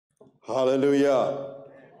Hallelujah.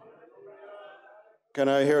 Can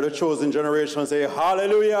I hear the chosen generation say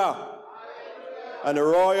hallelujah? Hallelujah. And the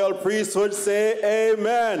royal priesthood say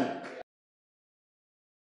amen.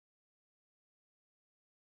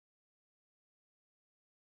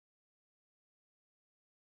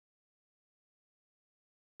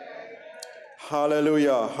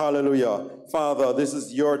 Hallelujah, hallelujah. Father, this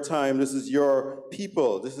is your time, this is your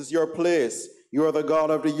people, this is your place. You are the God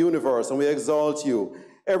of the universe, and we exalt you.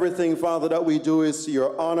 Everything, Father, that we do is to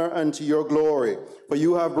your honor and to your glory. For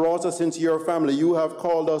you have brought us into your family. You have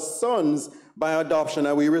called us sons by adoption,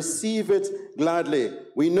 and we receive it gladly.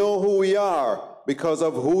 We know who we are because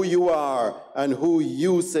of who you are and who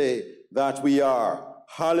you say that we are.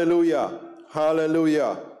 Hallelujah,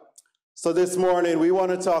 hallelujah. So this morning, we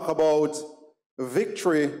want to talk about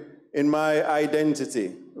victory in my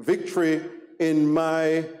identity. Victory in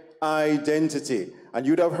my identity. And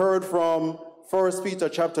you'd have heard from 1 Peter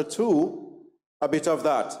chapter 2 a bit of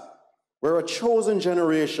that. We're a chosen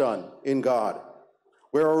generation in God.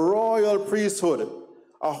 We're a royal priesthood,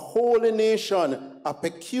 a holy nation, a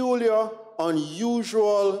peculiar,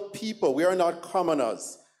 unusual people. We are not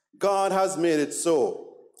commoners. God has made it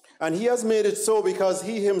so. And he has made it so because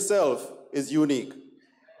he himself is unique.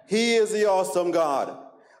 He is the awesome God.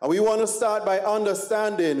 And we want to start by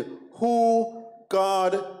understanding who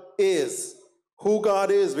God is. Who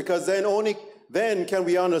God is, because then only then can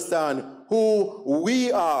we understand who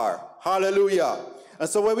we are. Hallelujah. And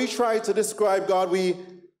so when we try to describe God, we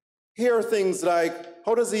hear things like,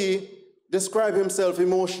 how does he describe himself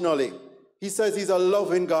emotionally? He says he's a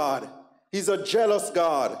loving God. He's a jealous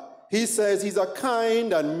God. He says he's a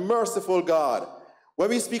kind and merciful God. When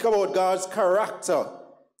we speak about God's character,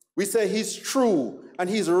 we say he's true and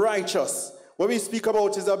he's righteous. When we speak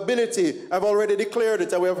about his ability, I've already declared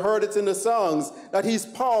it and we have heard it in the songs, that he's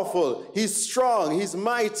powerful, he's strong, he's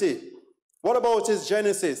mighty. What about his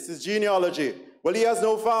genesis, his genealogy? Well, he has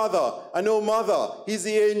no father and no mother. He's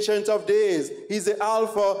the Ancient of Days. He's the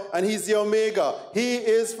Alpha and he's the Omega. He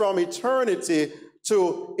is from eternity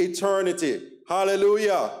to eternity.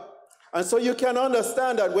 Hallelujah. And so you can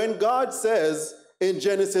understand that when God says in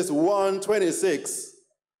Genesis 1:26,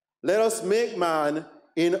 let us make man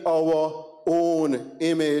in our own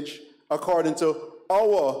image, according to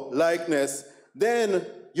our likeness, then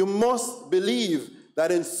you must believe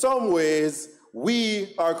that in some ways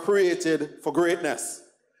we are created for greatness.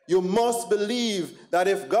 You must believe that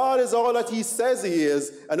if God is all that he says he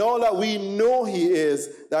is, and all that we know he is,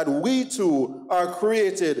 that we too are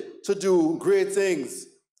created to do great things.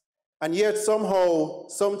 And yet somehow,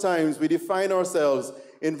 sometimes we define ourselves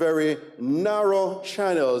in very narrow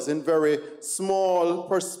channels, in very small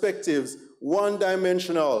perspectives,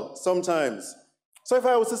 one-dimensional sometimes. So if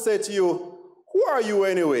I was to say to you, who are you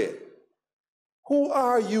anyway? Who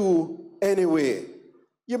are you anyway?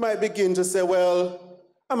 You might begin to say, well,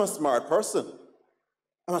 I'm a smart person.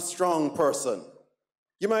 I'm a strong person.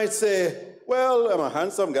 You might say, well, I'm a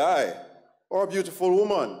handsome guy or a beautiful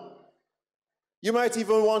woman. You might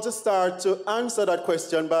even want to start to answer that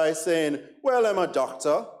question by saying, well, I'm a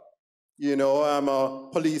doctor, I'm a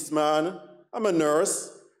policeman, I'm a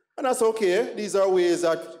nurse, and that's okay. These are ways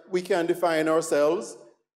that we can define ourselves.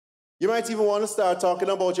 You might even want to start talking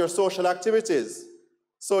about your social activities.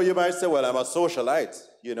 So you might say, well, I'm a socialite,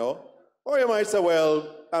 Or you might say,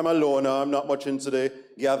 well, I'm a loner, I'm not much into the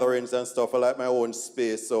gatherings and stuff, I like my own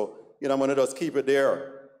space, so, I'm going to just keep it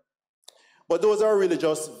there. But those are really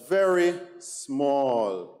just very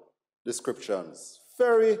small descriptions,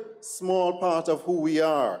 very small part of who we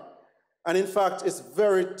are. And in fact, it's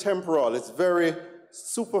very temporal, it's very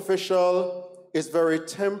superficial, it's very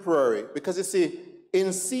temporary. Because you see,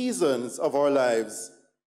 in seasons of our lives,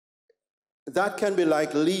 that can be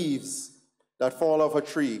like leaves that fall off a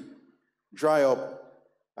tree, dry up,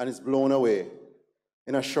 and is blown away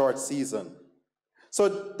in a short season. So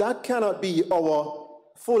that cannot be our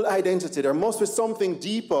full identity. There must be something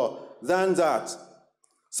deeper than that.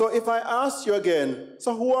 So if I ask you again,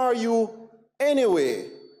 so who are you anyway?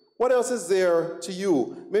 What else is there to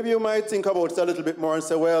you? Maybe you might think about it a little bit more and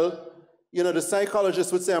say, well, the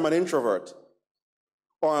psychologist would say I'm an introvert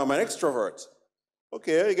or I'm an extrovert.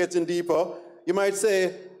 Okay, you're getting deeper. You might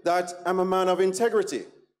say that I'm a man of integrity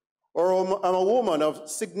or I'm a woman of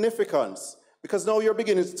significance, because now you're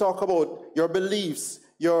beginning to talk about your beliefs,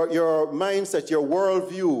 your mindset, your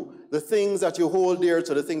worldview, the things that you hold dear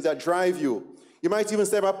to, the things that drive you. You might even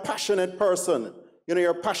say, I'm a passionate person.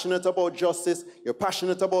 You're passionate about justice, you're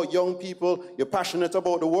passionate about young people, you're passionate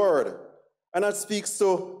about the word. And that speaks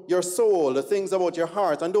to your soul, the things about your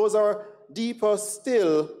heart. And those are deeper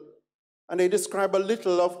still, and they describe a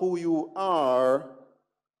little of who you are,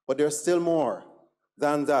 but there's still more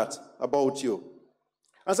than that about you.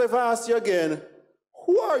 And so if I ask you again,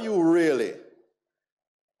 who are you really?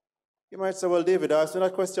 You might say, well, David asked me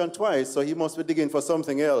that question twice, so he must be digging for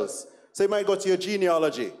something else. So you might go to your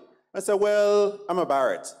genealogy and say, well, I'm a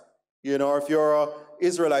Barrett. You know, if you're an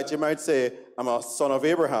Israelite, you might say, I'm a son of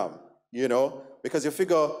Abraham, you know, because you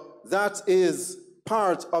figure that is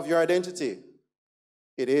part of your identity.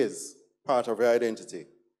 It is part of your identity.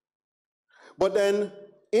 But then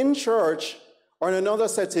in church or in another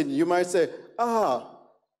setting, you might say,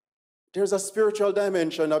 there's a spiritual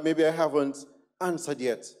dimension that maybe I haven't answered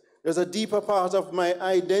yet. There's a deeper part of my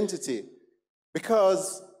identity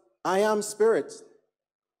because I am spirit.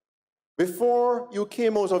 Before you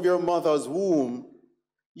came out of your mother's womb,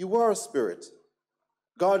 you were a spirit.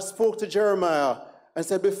 God spoke to Jeremiah and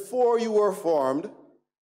said, before you were formed,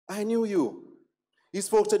 I knew you. He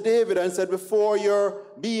spoke to David and said, before your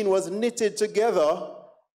being was knitted together,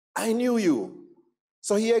 I knew you.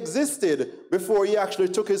 So he existed before he actually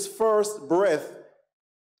took his first breath.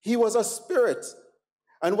 He was a spirit.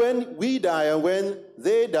 And when we die and when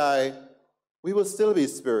they die, we will still be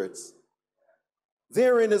spirits.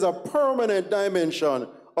 Therein is a permanent dimension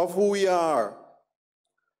of who we are.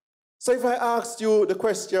 So if I asked you the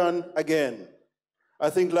question again, I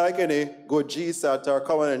think like any good GSAT or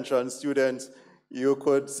common entrance student, you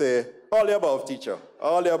could say, all the above, teacher,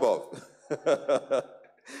 all the above.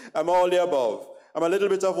 I'm all the above. I'm a little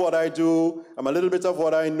bit of what I do. I'm a little bit of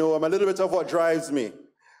what I know. I'm a little bit of what drives me.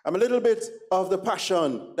 I'm a little bit of the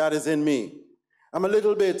passion that is in me. I'm a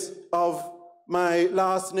little bit of my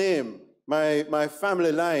last name, my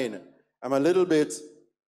family line. I'm a little bit,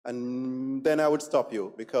 and then I would stop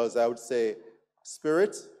you because I would say,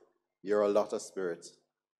 spirit, you're a lot of spirit.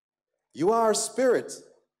 You are spirit,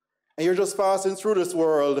 and you're just passing through this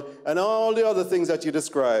world, and all the other things that you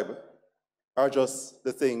describe are just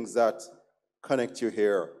the things that connect you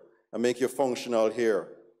here and make you functional here.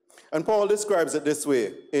 And Paul describes it this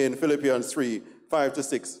way in Philippians 3,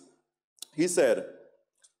 5-6. He said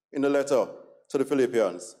in the letter to the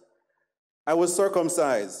Philippians, I was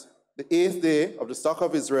circumcised the 8th day of the stock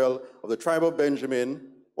of Israel, of the tribe of Benjamin.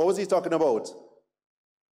 What was he talking about?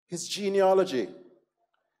 His genealogy.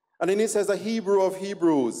 And then he says a Hebrew of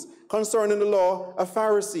Hebrews, concerning the law, a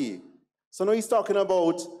Pharisee. So now he's talking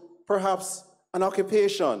about perhaps an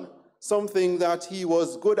occupation, something that he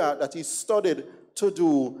was good at, that he studied to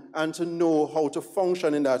do and to know how to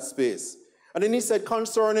function in that space. And then he said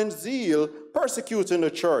concerning zeal, persecuting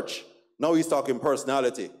the church. Now he's talking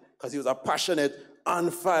personality, because he was a passionate,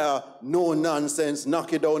 on fire, no nonsense,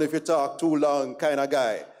 knock it down if you talk too long kind of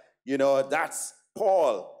guy. You know, that's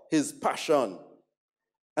Paul, his passion.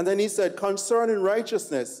 And then he said concerning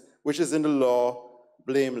righteousness, which is in the law,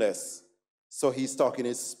 blameless. So he's talking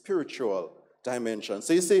his spiritual dimension.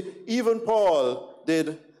 So you see, even Paul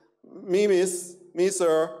did me, miss, me,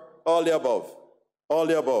 sir, all the above. All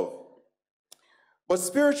the above. But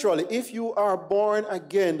spiritually, if you are born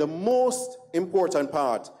again, the most important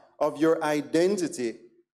part of your identity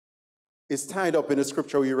is tied up in the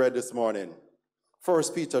scripture we read this morning. 1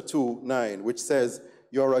 Peter 2:9, which says,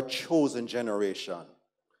 you're a chosen generation.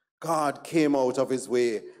 God came out of his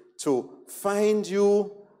way to find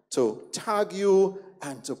you, to tag you,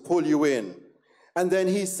 and to pull you in. And then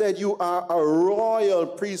he said, you are a royal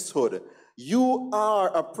priesthood. You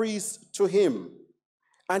are a priest to him.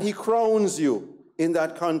 And he crowns you in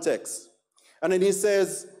that context. And then he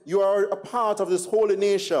says, you are a part of this holy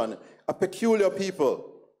nation, a peculiar people.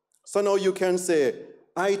 So now you can say,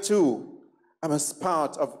 I too am a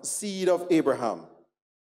part of seed of Abraham.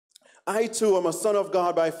 I too am a son of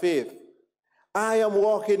God by faith. I am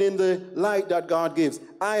walking in the light that God gives.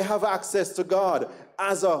 I have access to God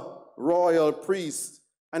as a royal priest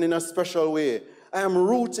and in a special way. I am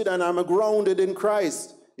rooted and I'm grounded in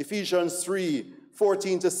Christ. Ephesians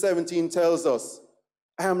 3:14-17 tells us,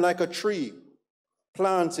 I am like a tree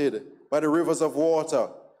planted by the rivers of water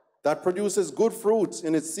that produces good fruit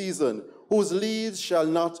in its season, whose leaves shall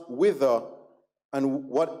not wither, and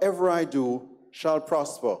whatever I do shall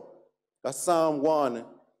prosper. That's Psalm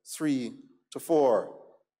 1:3-4.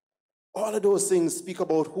 All of those things speak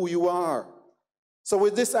about who you are. So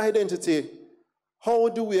with this identity, how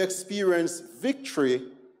do we experience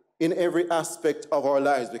victory in every aspect of our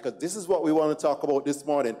lives? Because this is what we want to talk about this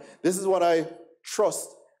morning. This is what I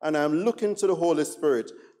trust, and I'm looking to the Holy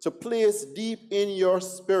Spirit to place deep in your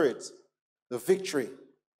spirit the victory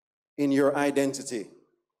in your identity.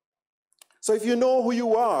 So if you know who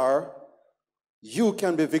you are, you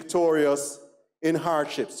can be victorious in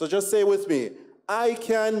hardships. So just say with me, I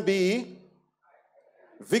can be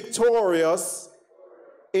victorious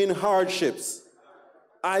in hardships.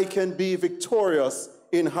 I can be victorious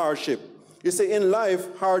in hardship. You see, in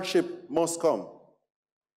life, hardship must come.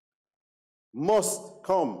 Must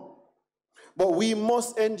come. But we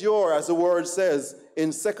must endure, as the word says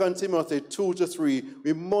in 2 Timothy 2-3,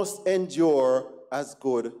 we must endure as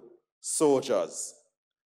good soldiers.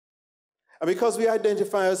 And because we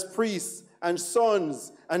identify as priests and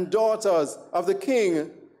sons and daughters of the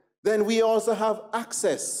King, then we also have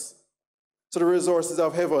access to the resources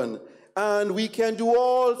of heaven. And we can do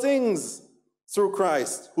all things through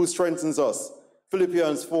Christ who strengthens us.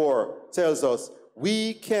 Philippians 4 tells us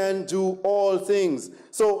we can do all things.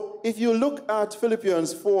 So if you look at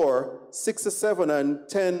Philippians 4, 6-7 and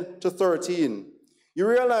 10-13, you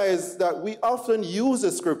realize that we often use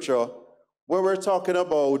the scripture when we're talking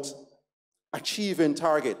about achieving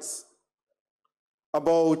targets,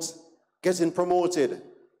 about getting promoted,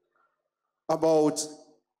 about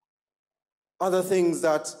other things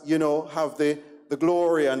that, have the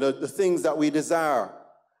glory and the things that we desire.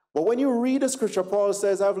 But when you read the scripture, Paul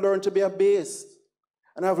says, I've learned to be abased,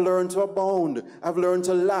 and I've learned to abound, I've learned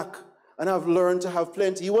to lack, and I've learned to have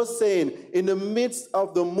plenty. He was saying, in the midst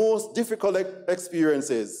of the most difficult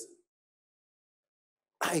experiences,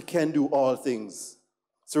 I can do all things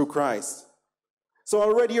through Christ. So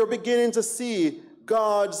already you're beginning to see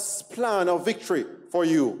God's plan of victory for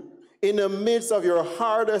you. In the midst of your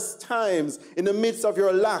hardest times, in the midst of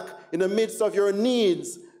your lack, in the midst of your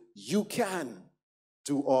needs, you can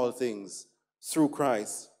do all things through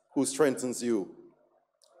Christ who strengthens you.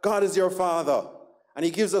 God is your Father, and he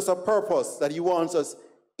gives us a purpose that he wants us,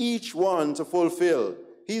 each one, to fulfill.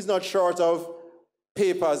 He's not short of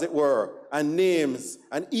paper, as it were, and names,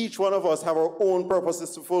 and each one of us have our own purposes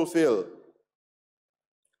to fulfill.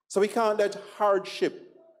 So we can't let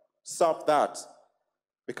hardship stop that,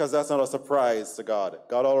 because that's not a surprise to God.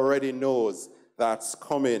 God already knows that's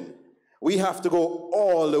coming. We have to go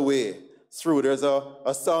all the way through. There's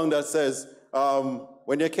a song that says,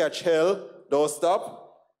 when you catch hell, don't stop.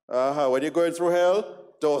 When you're going through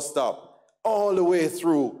hell, don't stop. All the way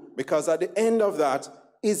through, because at the end of that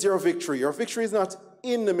is your victory. Your victory is not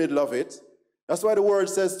in the middle of it. That's why the word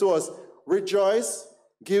says to us, rejoice,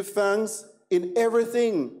 give thanks in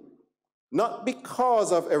everything. Not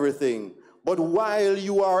because of everything, but while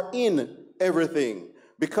you are in everything.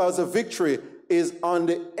 Because the victory is on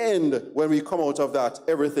the end when we come out of that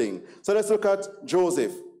everything. So let's look at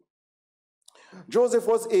Joseph. Joseph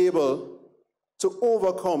was able to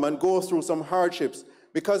overcome and go through some hardships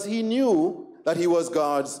because he knew that he was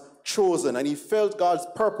God's chosen and he felt God's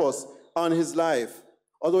purpose on his life,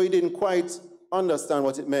 although he didn't quite understand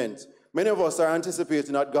what it meant. Many of us are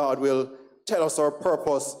anticipating that God will tell us our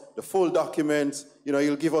purpose, the full document,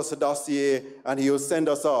 he'll give us a dossier and he'll send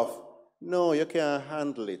us off. No, you can't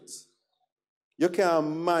handle it. You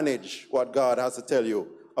can't manage what God has to tell you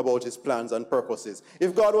about his plans and purposes.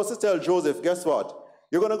 If God was to tell Joseph, guess what?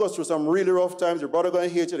 You're going to go through some really rough times. Your brother going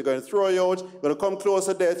to hate you. They're going to throw you out. You're going to come close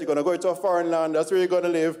to death. You're going to go into a foreign land. That's where you're going to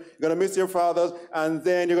live. You're going to miss your fathers. And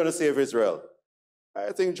then you're going to save Israel.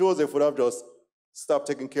 I think Joseph would have just stopped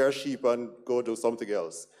taking care of sheep and go do something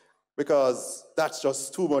else, because that's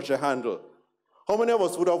just too much to handle. How many of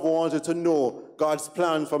us would have wanted to know God's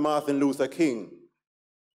plan for Martin Luther King?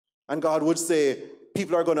 And God would say,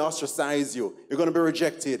 people are going to ostracize you. You're going to be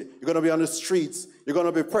rejected. You're going to be on the streets. You're going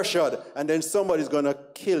to be pressured. And then somebody's going to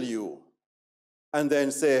kill you. And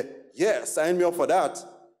then say, yes, sign me up for that.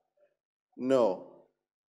 No.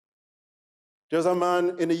 There's a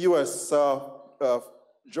man in the U.S.,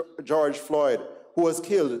 George Floyd, who was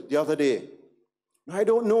killed the other day. I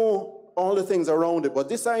don't know all the things around it, but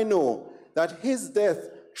this I know, that his death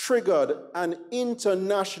triggered an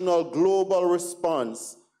international global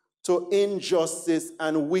response to injustice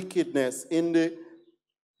and wickedness in the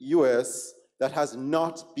U.S. that has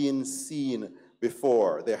not been seen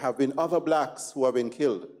before. There have been other blacks who have been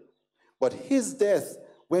killed. But his death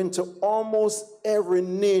went to almost every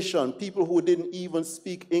nation, people who didn't even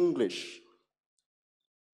speak English.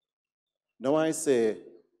 Now I say,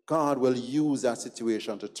 God will use that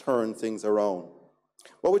situation to turn things around.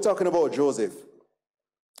 But we're talking about Joseph.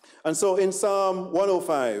 And so in Psalm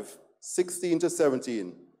 105,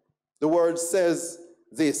 16-17, the word says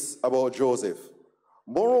this about Joseph.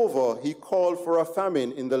 Moreover, he called for a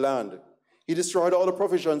famine in the land. He destroyed all the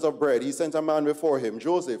provisions of bread. He sent a man before him,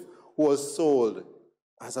 Joseph, who was sold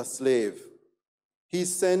as a slave. He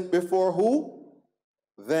sent before who?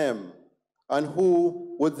 Them. And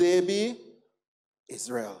who would they be?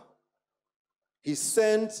 Israel. He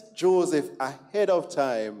sent Joseph ahead of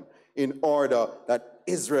time in order that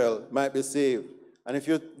Israel might be saved. And if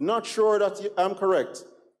you're not sure that I'm correct,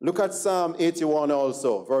 look at Psalm 81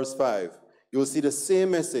 also, verse 5. you will see the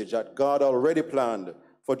same message that God already planned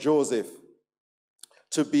for Joseph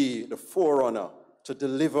to be the forerunner to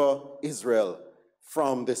deliver Israel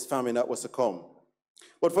from this famine that was to come.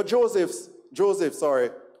 But for Joseph,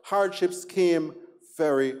 hardships came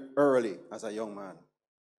very early as a young man.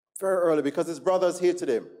 Very early, because his brothers hated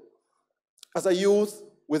him. As a youth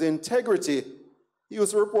with integrity, he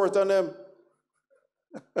used to report on them.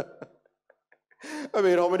 I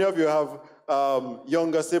mean, how many of you have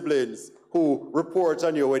younger siblings who report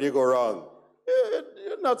on you when you go wrong?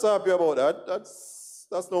 You're not so happy about that.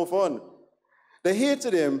 That's no fun. They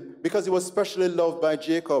hated him because he was specially loved by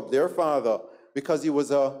Jacob, their father, because he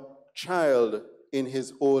was a child in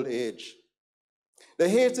his old age. They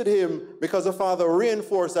hated him because the father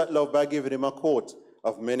reinforced that love by giving him a coat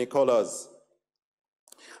of many colors.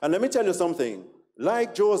 And let me tell you something.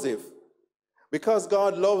 Like Joseph, because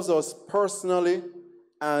God loves us personally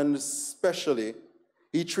and specially,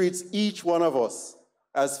 he treats each one of us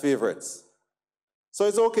as favorites. So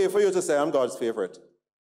it's okay for you to say, I'm God's favorite.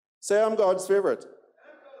 Say, I'm God's favorite.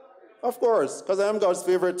 Of course, because I'm God's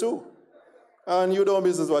favorite too. And you don't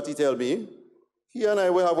business what he tell me. He and I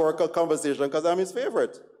will have our conversation because I'm his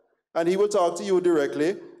favorite. And he will talk to you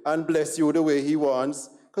directly and bless you the way he wants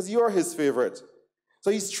because you are his favorite.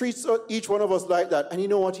 So he treats each one of us like that. And you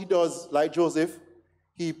know what he does, like Joseph?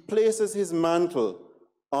 He places his mantle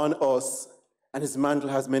on us, and his mantle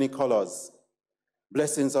has many colors.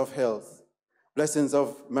 Blessings of health, blessings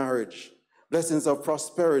of marriage, blessings of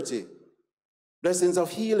prosperity, blessings of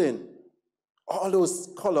healing. All those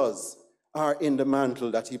colors are in the mantle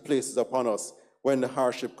that he places upon us when the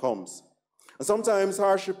hardship comes. And sometimes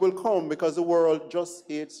hardship will come because the world just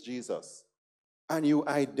hates Jesus. And you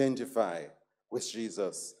identify with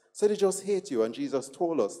Jesus. So they just hate you, and Jesus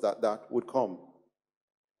told us that that would come.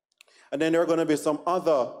 And then there are going to be some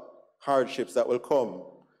other hardships that will come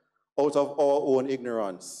out of our own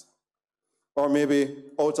ignorance, or maybe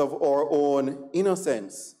out of our own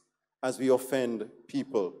innocence as we offend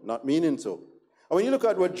people, not meaning to. And when you look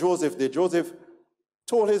at what Joseph did, Joseph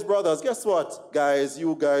told his brothers, guess what, guys,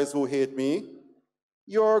 you guys who hate me,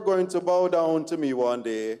 you're going to bow down to me one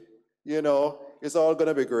day. You know, it's all going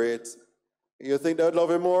to be great. You think they would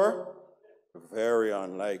love him more? Very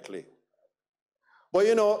unlikely. But,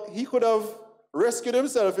 you know, he could have rescued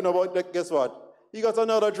himself, you know, but guess what? He got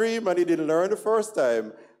another dream, and he didn't learn the first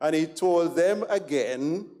time. And he told them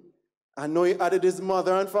again, and now he added his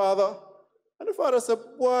mother and father. And the father said,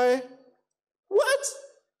 why? What?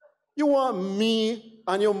 You want me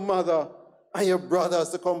and your mother and your brothers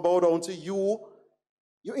to come bow down to you?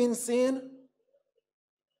 You insane?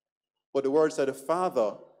 But the word said the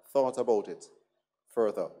father thought about it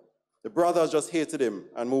further. The brothers just hated him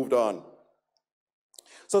and moved on.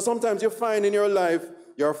 So sometimes you find in your life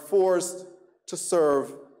you're forced to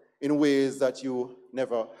serve in ways that you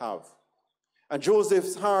never have. And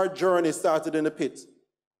Joseph's hard journey started in a pit.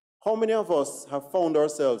 How many of us have found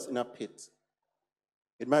ourselves in a pit?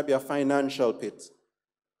 It might be a financial pit.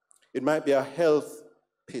 It might be a health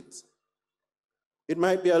pit. It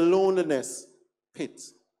might be a loneliness pit.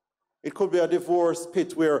 It could be a divorce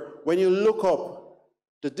pit where when you look up,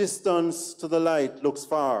 the distance to the light looks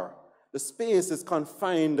far. The space is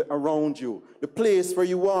confined around you. The place where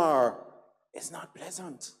you are is not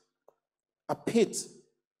pleasant. A pit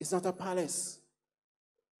is not a palace.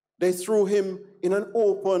 They threw him in an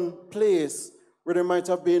open place where there might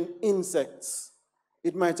have been insects.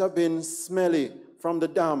 It might have been smelly from the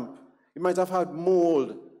damp. It might have had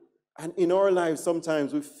mold. And in our lives,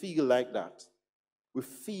 sometimes we feel like that. We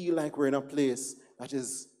feel like we're in a place that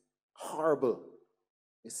is horrible.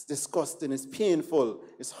 It's disgusting, it's painful,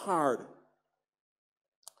 it's hard.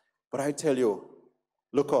 But I tell you,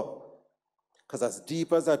 look up. Because as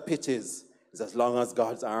deep as that pit is as long as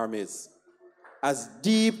God's arm is. As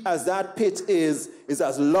deep as that pit is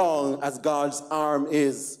as long as God's arm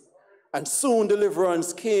is. And soon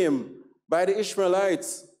deliverance came by the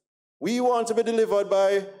Ishmaelites. We want to be delivered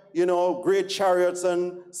by, you know, great chariots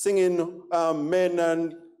and singing men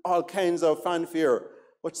and all kinds of fanfare.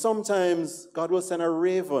 But sometimes God will send a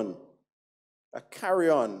raven, a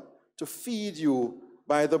carrion, to feed you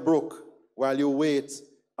by the brook while you wait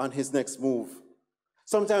on his next move.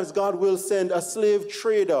 Sometimes God will send a slave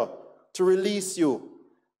trader to release you.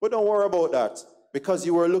 But don't worry about that, because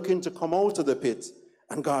you were looking to come out of the pit,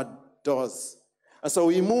 and God does. And so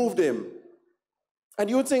he moved him. And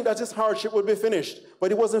you would think that his hardship would be finished,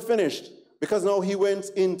 but it wasn't finished, because now he went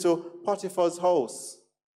into Potiphar's house.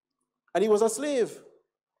 And he was a slave.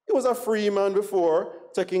 He was a free man before,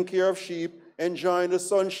 taking care of sheep, enjoying the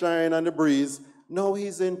sunshine and the breeze. Now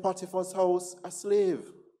he's in Potiphar's house, a slave.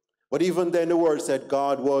 But even then the word said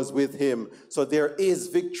God was with him. So there is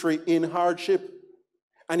victory in hardship.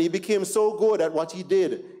 And he became so good at what he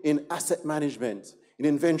did in asset management, in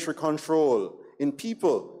inventory control, in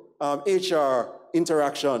people, HR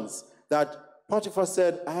interactions, that Potiphar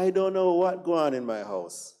said, I don't know what goes on in my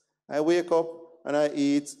house. I wake up and I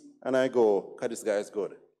eat and I go, because this guy is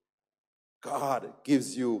good. God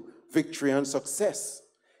gives you victory and success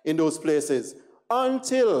in those places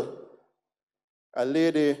until a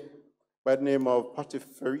lady by the name of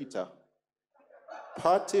Potipharita.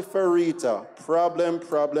 Potipharita,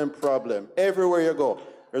 problem. Everywhere you go,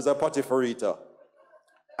 there's a Potipharita.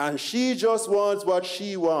 And she just wants what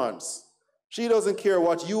she wants. She doesn't care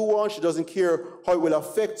what you want. She doesn't care how it will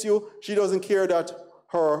affect you. She doesn't care that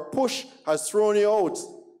her push has thrown you out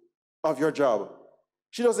of your job.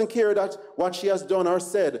 She doesn't care that what she has done or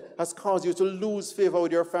said has caused you to lose favor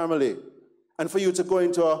with your family and for you to go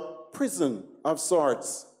into a prison of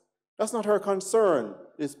sorts. That's not her concern,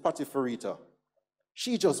 is Potipharita.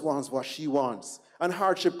 She just wants what she wants. And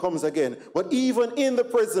hardship comes again. But even in the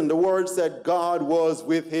prison, the word said God was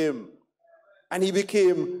with him. And he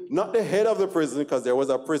became not the head of the prison, because there was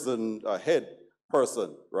a prison head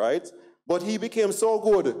person, right? But he became so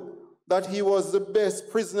good that he was the best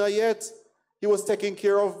prisoner yet. He was taking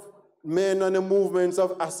care of men and the movements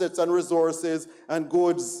of assets and resources and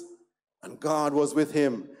goods. And God was with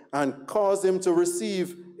him and caused him to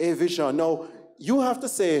receive a vision. Now, you have to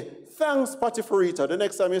say, thanks, Potipharita, the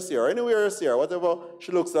next time you see her, anywhere you see her, whatever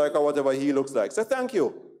she looks like or whatever he looks like. Say thank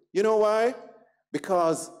you. You know why?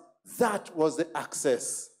 Because that was the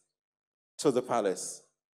access to the palace.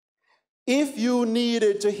 If you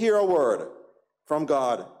needed to hear a word from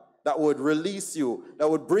God that would release you, that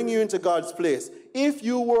would bring you into God's place, if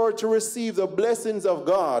you were to receive the blessings of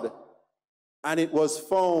God and it was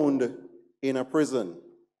found in a prison,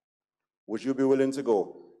 would you be willing to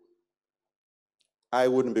go? I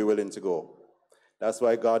wouldn't be willing to go. That's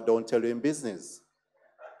why God don't tell you in business.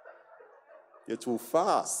 You're too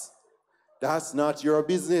fast. That's not your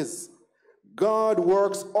business. God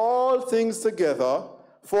works all things together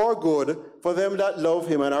for good for them that love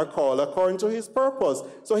him and are called according to his purpose.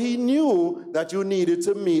 So he knew that you needed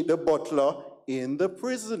to meet the butler in the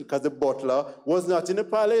prison, because the butler was not in the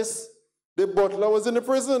palace. The butler was in the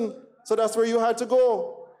prison. So that's where you had to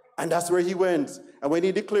go. And that's where he went. And when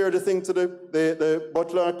he declared the thing to the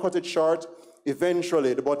butler and cut it short,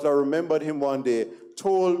 eventually the butler remembered him one day,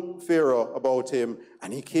 told Pharaoh about him,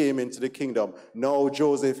 and he came into the kingdom. Now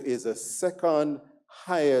Joseph is the second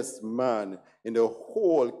highest man in the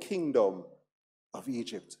whole kingdom of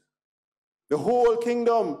Egypt. The whole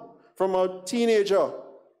kingdom, from a teenager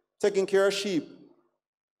taking care of sheep,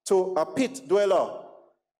 to a pit dweller,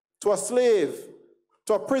 to a slave,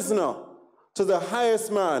 to a prisoner, to the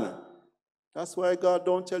highest man. That's why God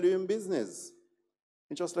don't tell you in business.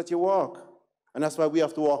 He just let you walk. And that's why we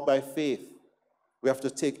have to walk by faith. We have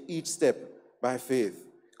to take each step by faith,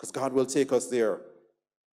 because God will take us there.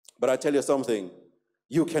 But I tell you something,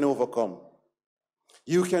 you can overcome.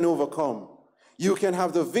 You can overcome. You can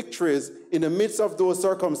have the victories in the midst of those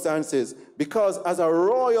circumstances, because as a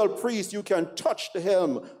royal priest, you can touch the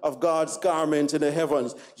hem of God's garment in the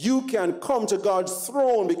heavens. You can come to God's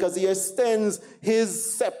throne because he extends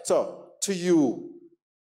his scepter to you,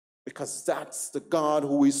 because that's the God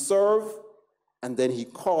who we serve, and then he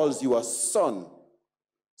calls you a son.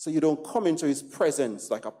 So you don't come into his presence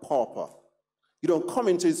like a pauper. You don't come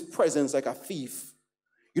into his presence like a thief.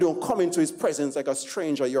 You don't come into his presence like a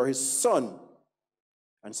stranger. You're his son.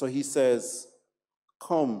 And so he says,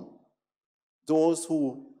 come, those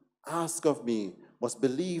who ask of me must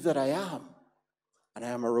believe that I am, and I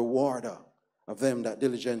am a rewarder of them that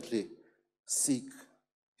diligently seek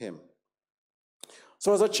him.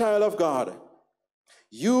 So as a child of God,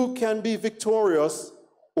 you can be victorious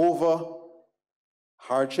over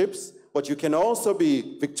hardships, but you can also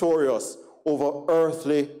be victorious over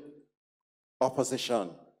earthly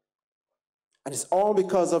opposition. And it's all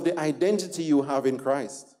because of the identity you have in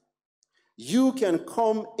Christ. You can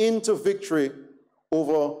come into victory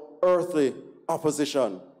over earthly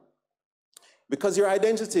opposition. Because your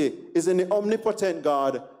identity is in the omnipotent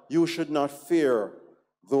God, you should not fear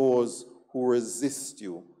those who resist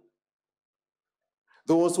you.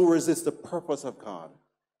 Those who resist the purpose of God.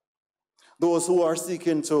 Those who are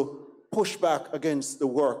seeking to push back against the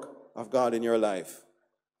work of God in your life.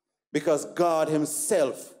 Because God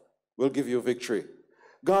himself will give you victory.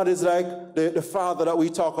 God is like the father that we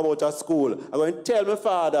talk about at school. I'm going to tell my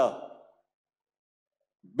father,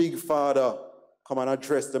 big father, come and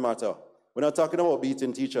address the matter. We're not talking about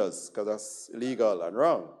beating teachers, because that's illegal and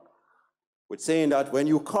wrong. with saying that when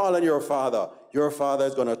you call on your father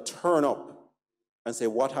is going to turn up and say,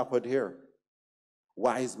 what happened here?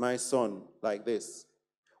 Why is my son like this?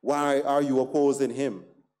 Why are you opposing him?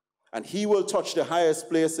 And he will touch the highest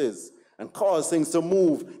places and cause things to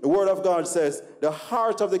move. The word of God says, the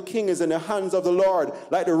heart of the king is in the hands of the Lord,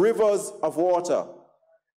 like the rivers of water.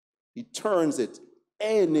 He turns it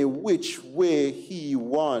any which way he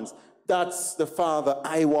wants. That's the Father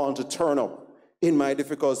I want to turn up in my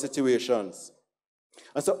difficult situations.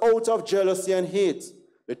 And so out of jealousy and hate,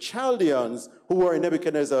 the Chaldeans, who were in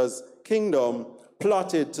Nebuchadnezzar's kingdom,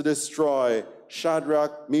 plotted to destroy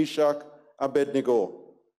Shadrach, Meshach,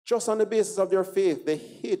 Abednego. Just on the basis of their faith, they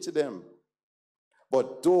hated them.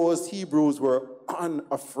 But those Hebrews were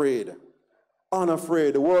unafraid.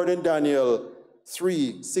 Unafraid. The word in Daniel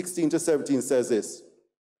 3:16-17 says this.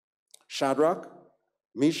 Shadrach,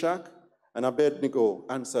 Meshach, and Abednego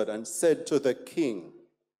answered and said to the king.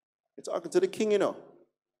 It's talking to the king, you know.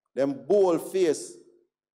 Them bold face,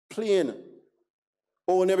 plain.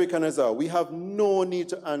 O Nebuchadnezzar, we have no need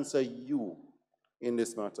to answer you in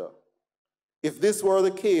this matter. If this were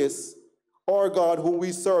the case, our God whom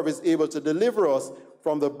we serve is able to deliver us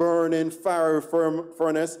from the burning fiery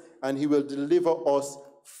furnace, and he will deliver us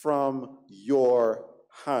from your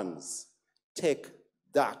hands. Take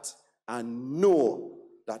that and know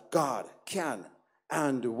that God can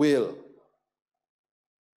and will.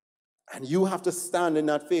 And you have to stand in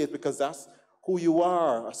that faith because that's who you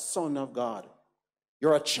are, a son of God.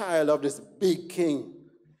 You're a child of this big king.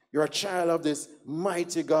 You're a child of this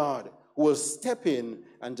mighty God who will step in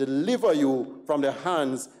and deliver you from the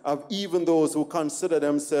hands of even those who consider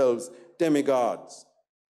themselves demigods.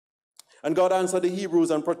 And God answered the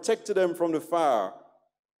Hebrews and protected them from the fire,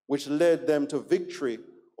 which led them to victory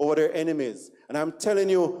over their enemies. And I'm telling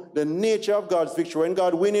you, the nature of God's victory, when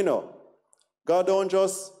God wins, you know, God don't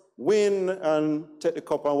just win and take the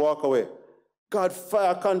cup and walk away. God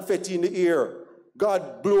fire confetti in the air.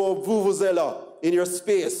 God blow a vuvuzela in your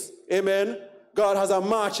space. Amen? God has a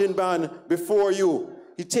marching band before you.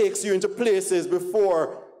 He takes you into places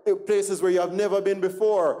where you have never been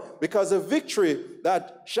before. Because the victory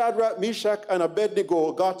that Shadrach, Meshach, and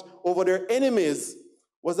Abednego got over their enemies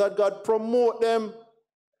was that God promote them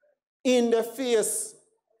in their face.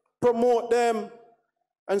 Promote them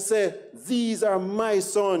and say, these are my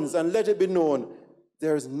sons, and let it be known,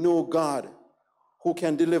 there is no God who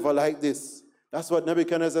can deliver like this. That's what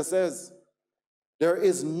Nebuchadnezzar says. There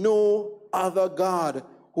is no other God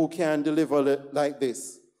who can deliver like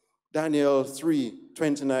this. Daniel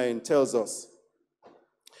 3:29 tells us.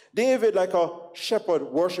 David, like a shepherd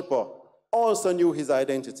worshiper, also knew his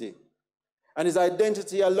identity. And his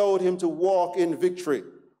identity allowed him to walk in victory.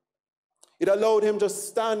 It allowed him to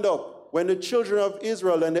stand up when the children of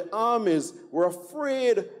Israel and the armies were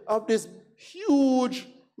afraid of this huge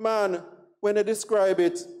man. When they describe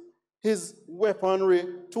it, his weaponry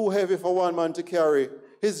too heavy for one man to carry,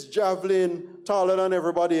 his javelin taller than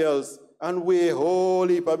everybody else, and weigh a whole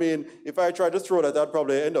heap. I mean, if I tried to throw that, I'd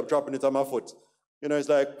probably end up dropping it on my foot. You know, it's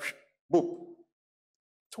like, boop.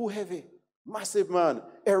 Too heavy, massive man,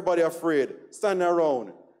 everybody afraid, standing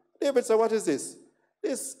around. David said, what is this?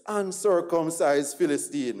 This uncircumcised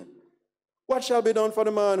Philistine. What shall be done for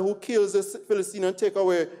the man who kills the Philistine and take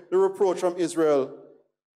away the reproach from Israel?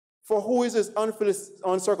 For who is this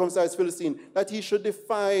uncircumcised Philistine that he should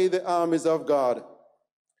defy the armies of God?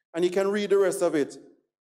 And you can read the rest of it.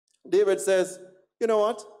 David says, you know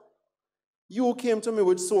what? You came to me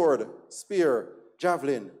with sword, spear,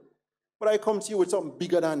 javelin, but I come to you with something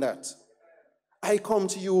bigger than that. I come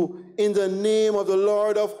to you in the name of the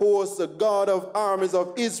Lord of hosts, the God of armies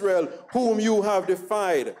of Israel, whom you have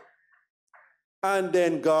defied. And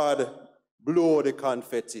then God blow the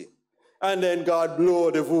confetti. And then God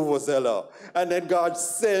blow the vuvuzela. And then God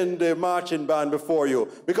send the marching band before you.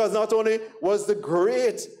 Because not only was the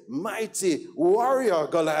great, mighty warrior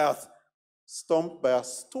Goliath stumped by a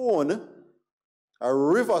stone, a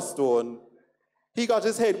river stone, he got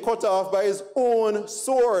his head cut off by his own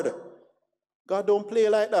sword. God don't play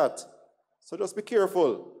like that. So just be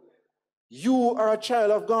careful. You are a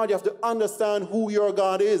child of God. You have to understand who your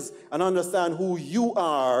God is and understand who you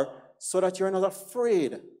are so that you're not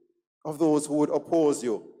afraid of those who would oppose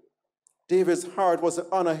you. David's heart was to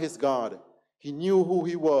honor his God. He knew who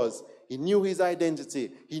he was. He knew his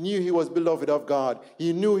identity. He knew he was beloved of God.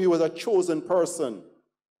 He knew he was a chosen person.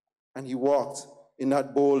 And he walked in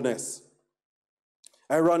that boldness.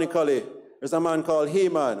 Ironically, there's a man called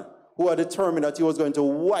Haman who had determined that he was going to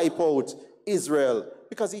wipe out Israel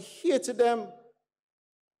because he hated them.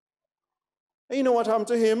 And you know what happened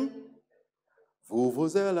to him?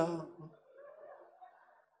 Vuvuzela.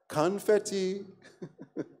 confetti.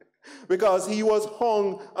 Because he was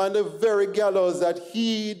hung on the very gallows that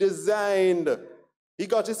he designed. He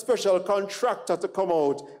got a special contractor to come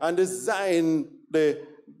out and design the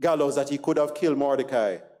gallows that he could have killed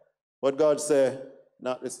Mordecai. But God said,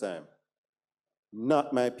 not this time.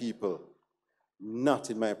 Not my people.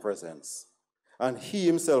 Not in my presence. And he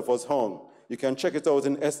himself was hung. You can check it out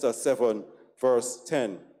in Esther 7, verse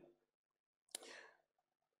 10.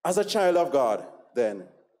 As a child of God, then,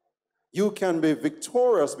 you can be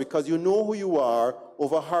victorious because you know who you are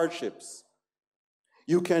over hardships.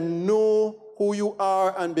 You can know who you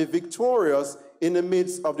are and be victorious in the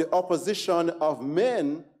midst of the opposition of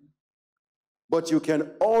men, but you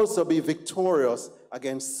can also be victorious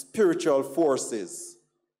against spiritual forces.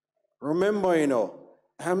 Remember,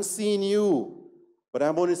 I'm seeing you, but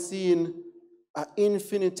I'm only seeing an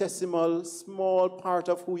infinitesimal small part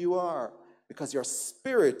of who you are because your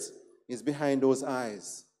spirit is behind those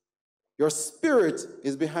eyes. Your spirit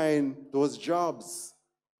is behind those jobs.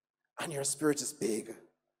 And your spirit is big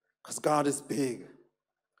because God is big.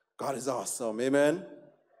 God is awesome. Amen?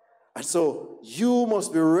 And so you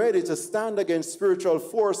must be ready to stand against spiritual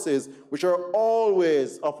forces which are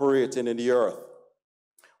always operating in the earth.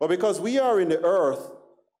 But because we are in the earth,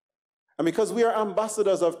 and because we are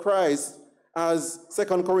ambassadors of Christ, as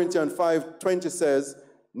 2 Corinthians 5:20 says,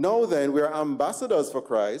 now then we are ambassadors for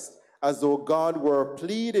Christ, as though God were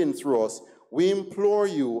pleading through us. We implore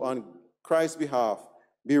you on Christ's behalf,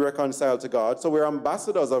 be reconciled to God. So we're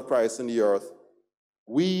ambassadors of Christ in the earth.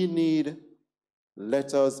 We need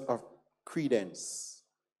letters of credence,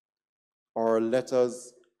 or a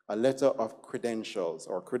letter of credentials,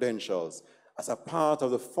 as a part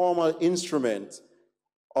of the formal instrument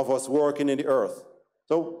of us working in the earth.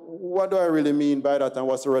 So what do I really mean by that, and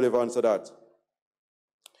what's the relevance of that?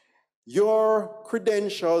 Your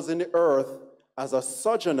credentials in the earth as a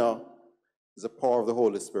sojourner is the power of the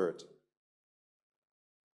Holy Spirit.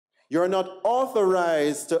 You're not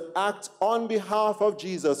authorized to act on behalf of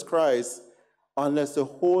Jesus Christ unless the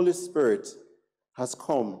Holy Spirit has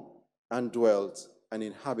come and dwelt and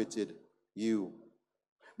inhabited you.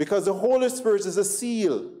 Because the Holy Spirit is a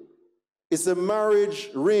seal. It's a marriage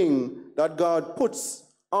ring that God puts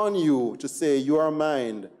on you to say, you are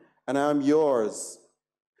mine and I am yours.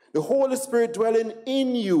 The Holy Spirit dwelling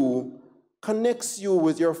in you connects you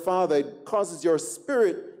with your Father. It causes your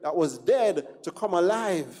spirit that was dead to come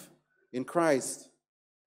alive in Christ.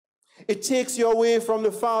 It takes you away from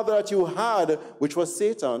the father that you had, which was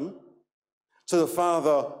Satan, to the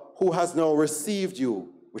Father who has now received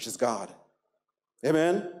you, which is God.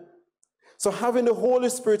 Amen? So having the Holy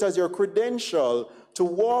Spirit as your credential to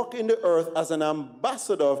walk in the earth as an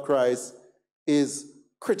ambassador of Christ is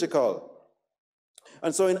critical.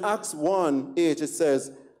 And so in Acts 1:8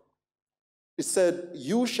 it said,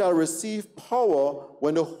 you shall receive power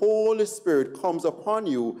when the Holy Spirit comes upon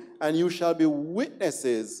you, and you shall be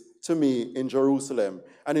witnesses to me in Jerusalem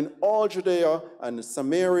and in all Judea and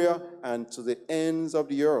Samaria and to the ends of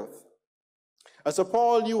the earth. And so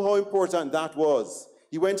Paul knew how important that was.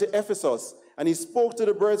 He went to Ephesus and he spoke to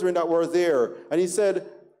the brethren that were there, and he said,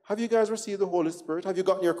 have you guys received the Holy Spirit? Have you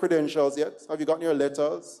gotten your credentials yet? Have you gotten your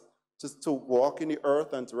letters to walk in the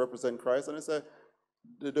earth and to represent Christ? And he said,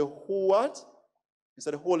 the what? He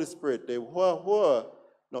said, the Holy Spirit.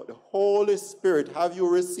 No, the Holy Spirit. Have you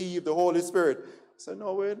received the Holy Spirit? I said,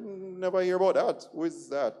 no, we never hear about that. Who is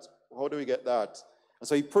that? How do we get that? And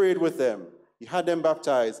so he prayed with them. He had them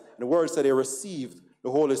baptized. And the word said they received the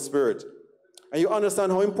Holy Spirit. And you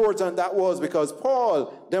understand how important that was, because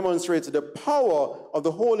Paul demonstrated the power of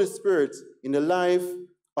the Holy Spirit in the life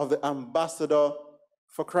of the ambassador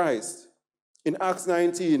for Christ. In Acts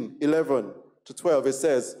 19:11-12, it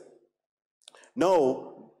says,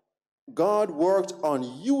 now, God worked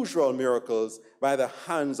unusual miracles by the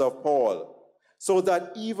hands of Paul, so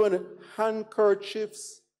that even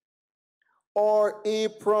handkerchiefs or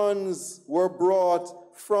aprons were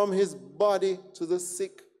brought from his body to the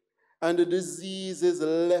sick, and the diseases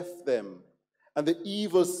left them, and the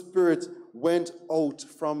evil spirit went out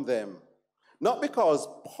from them. Not because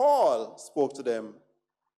Paul spoke to them,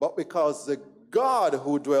 but because the God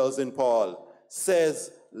who dwells in Paul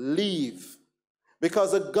says, leave.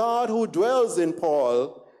 Because the God who dwells in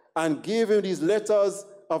Paul and gave him these letters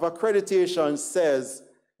of accreditation says,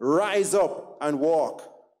 rise up and walk.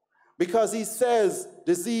 Because he says,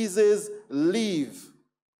 diseases leave.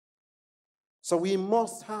 So we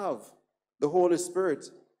must have the Holy Spirit.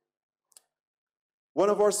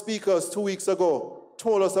 One of our speakers 2 weeks ago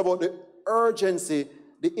told us about the urgency,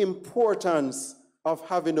 the importance of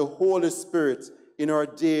having the Holy Spirit in our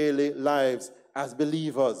daily lives as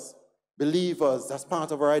believers. Believers, that's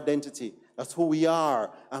part of our identity. That's who we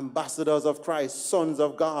are. Ambassadors of Christ, sons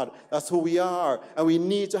of God. That's who we are. And we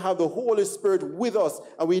need to have the Holy Spirit with us.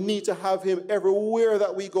 And we need to have him everywhere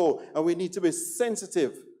that we go. And we need to be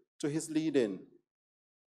sensitive to his leading.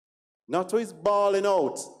 Not to his bawling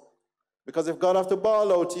out. Because if God have to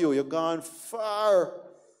bawl out to you, you're gone far.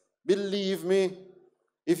 Believe me.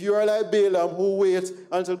 If you are like Balaam who waits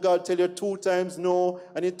until God tell you 2 times no,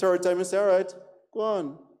 and the 3rd time you say, all right, go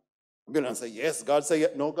on. Balaam say yes. God say yes.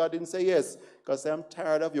 No, God didn't say yes. God say, I'm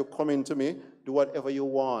tired of you coming to me. Do whatever you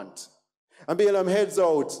want. And Balaam heads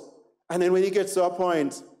out. And then when he gets to a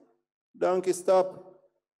point, donkey stop.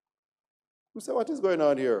 You say, what is going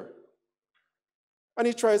on here? And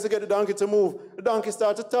he tries to get the donkey to move. The donkey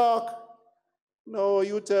starts to talk. No,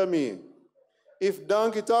 you tell me. If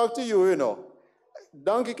donkey talk to you, you know,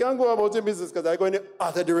 donkey can go about your business because I go in the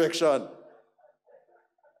other direction.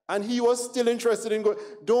 And he was still interested in going.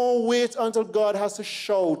 Don't wait until God has to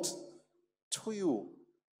shout to you.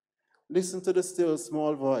 Listen to the still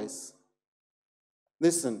small voice.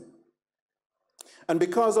 Listen. And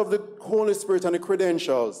because of the Holy Spirit and the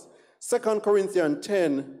credentials, 2 Corinthians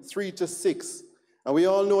 10, 3-6, and we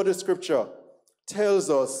all know the scripture, tells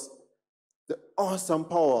us the awesome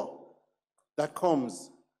power that comes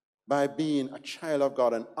by being a child of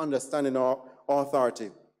God and understanding our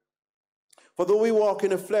authority. For though we walk in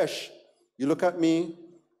the flesh, you look at me,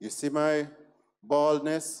 you see my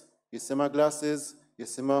baldness, you see my glasses, you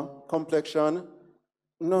see my complexion.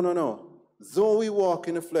 No. Though we walk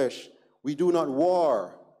in the flesh, we do not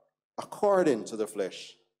war according to the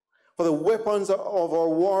flesh. For the weapons of our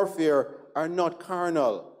warfare are not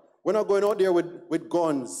carnal. We're not going out there with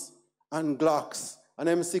guns and Glocks and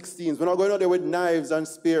M16s. We're not going out there with knives and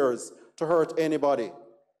spears to hurt anybody.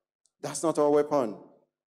 That's not our weapon.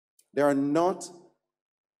 They are not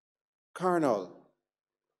carnal,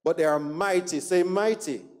 but they are mighty. Say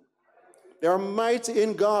mighty. They are mighty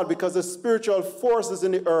in God because the spiritual forces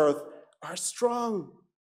in the earth are strong.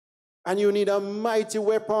 And you need a mighty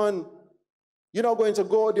weapon. You're not going to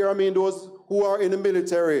go there, those who are in the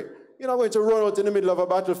military. You're not going to run out in the middle of a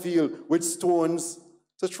battlefield with stones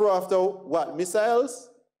to throw after what? Missiles?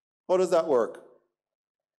 How does that work?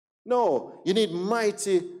 No, you need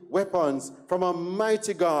mighty weapons from a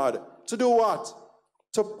mighty God. To do what?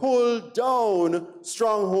 To pull down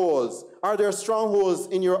strongholds. Are there strongholds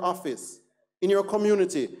in your office, in your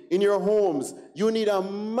community, in your homes? You need a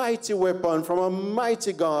mighty weapon from a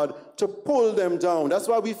mighty God to pull them down. That's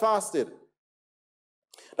why we fasted.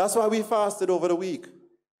 That's why we fasted over the week.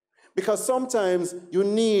 Because sometimes you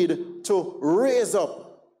need to raise up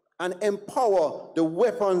and empower the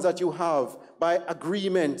weapons that you have by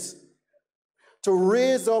agreement. To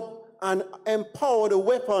raise up and empower the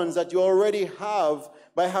weapons that you already have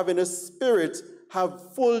by having the Spirit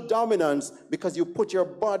have full dominance because you put your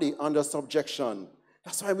body under subjection.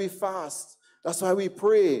 That's why we fast. That's why we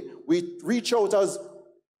pray. We reach out as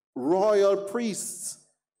royal priests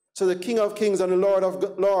to the King of Kings and the Lord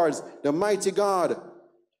of Lords, the mighty God.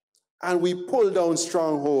 And we pull down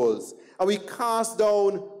strongholds. And we cast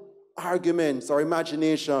down arguments or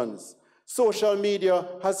imaginations. Social media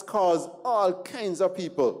has caused all kinds of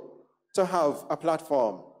people to have a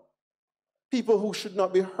platform. People who should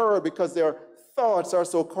not be heard because their thoughts are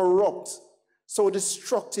so corrupt, so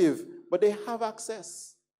destructive, but they have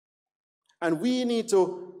access. And we need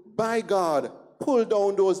to, by God, pull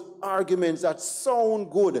down those arguments that sound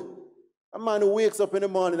good. A man who wakes up in the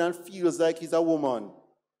morning and feels like he's a woman,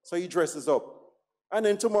 so he dresses up. And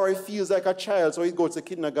then tomorrow he feels like a child, so he goes to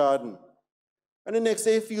kindergarten. And the next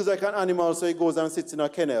day he feels like an animal, so he goes and sits in a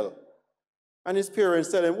kennel. And his parents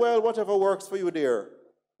tell him, well, whatever works for you there.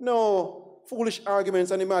 No, foolish arguments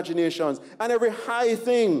and imaginations. And every high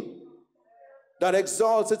thing that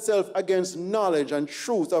exalts itself against knowledge and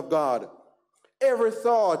truth of God. Every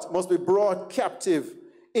thought must be brought captive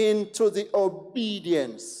into the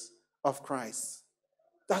obedience of Christ.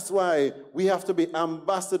 That's why we have to be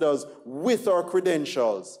ambassadors with our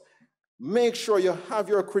credentials. Make sure you have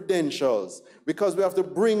your credentials because we have to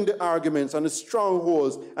bring the arguments and the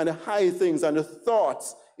strongholds and the high things and the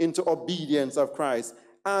thoughts into obedience of Christ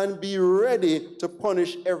and be ready to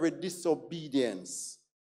punish every disobedience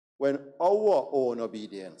when our own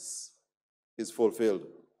obedience is fulfilled.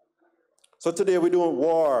 So today we're doing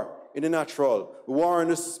war in the natural, war in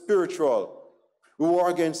the spiritual. We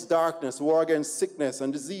war against darkness, war against sickness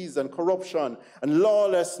and disease and corruption and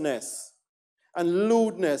lawlessness and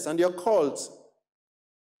lewdness and the occult.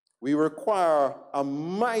 We require a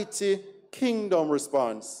mighty kingdom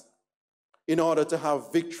response in order to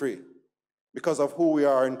have victory because of who we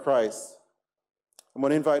are in Christ. I'm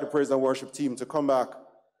going to invite the praise and worship team to come back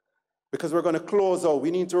because we're going to close out.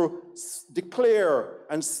 We need to declare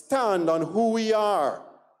and stand on who we are,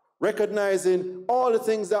 recognizing all the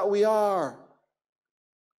things that we are.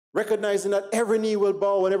 Recognizing that every knee will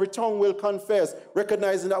bow and every tongue will confess.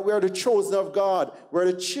 Recognizing that we are the chosen of God.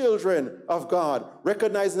 We're the children of God.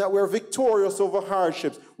 Recognizing that we're victorious over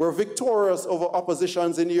hardships. We're victorious over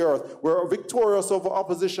oppositions in the earth. We're victorious over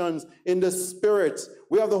oppositions in the Spirit.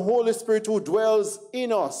 We have the Holy Spirit who dwells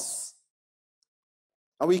in us.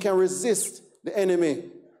 And we can resist the enemy.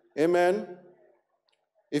 Amen.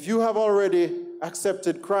 If you have already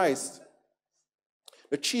accepted Christ,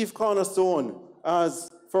 the chief cornerstone, as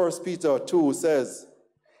 1 Peter 2 says,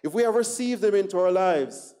 if we have received him into our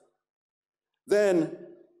lives, then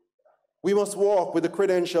we must walk with the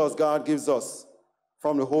credentials God gives us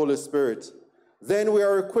from the Holy Spirit. Then we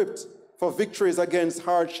are equipped for victories against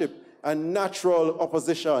hardship and natural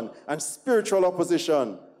opposition and spiritual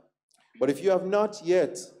opposition. But if you have not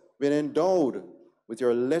yet been endowed with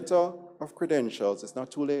your letter of credentials, it's not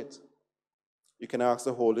too late. You can ask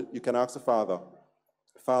the Father.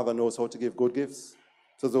 The Father knows how to give good gifts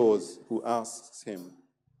to those who asks him.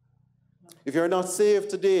 If you're not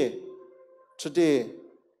saved today, today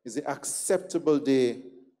is the acceptable day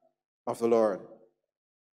of the Lord.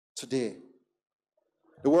 Today.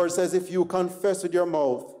 The word says, if you confess with your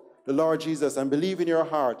mouth the Lord Jesus and believe in your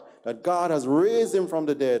heart that God has raised him from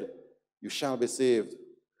the dead, you shall be saved.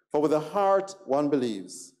 For with the heart one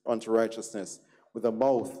believes unto righteousness, with the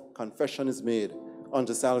mouth confession is made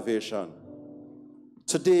unto salvation.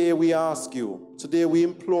 Today we ask you, today we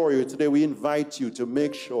implore you, today we invite you to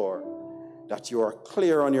make sure that you are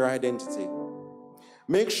clear on your identity.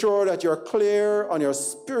 Make sure that you're clear on your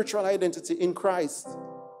spiritual identity in Christ,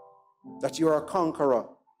 that you are a conqueror,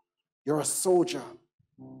 you're a soldier,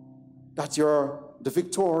 that you're the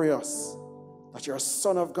victorious, that you're a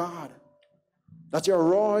son of God, that you're a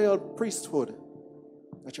royal priesthood,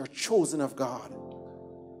 that you're chosen of God.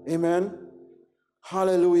 Amen.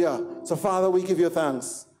 Hallelujah. So, Father, we give you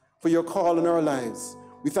thanks for your call in our lives.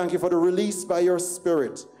 We thank you for the release by your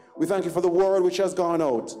Spirit. We thank you for the word which has gone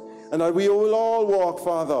out. And that we will all walk,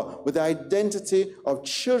 Father, with the identity of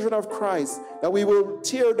children of Christ. That we will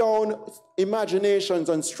tear down imaginations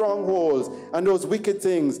and strongholds and those wicked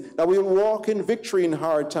things. That we will walk in victory in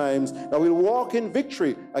hard times. That we will walk in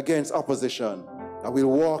victory against opposition. That we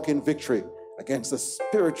will walk in victory against the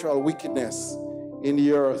spiritual wickedness in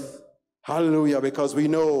the earth. Hallelujah, because we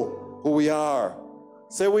know who we are.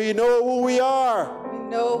 Say, we know who we are. We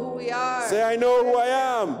know who we are. Say, I know who I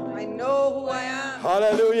am. I know who I am.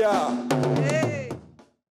 Hallelujah.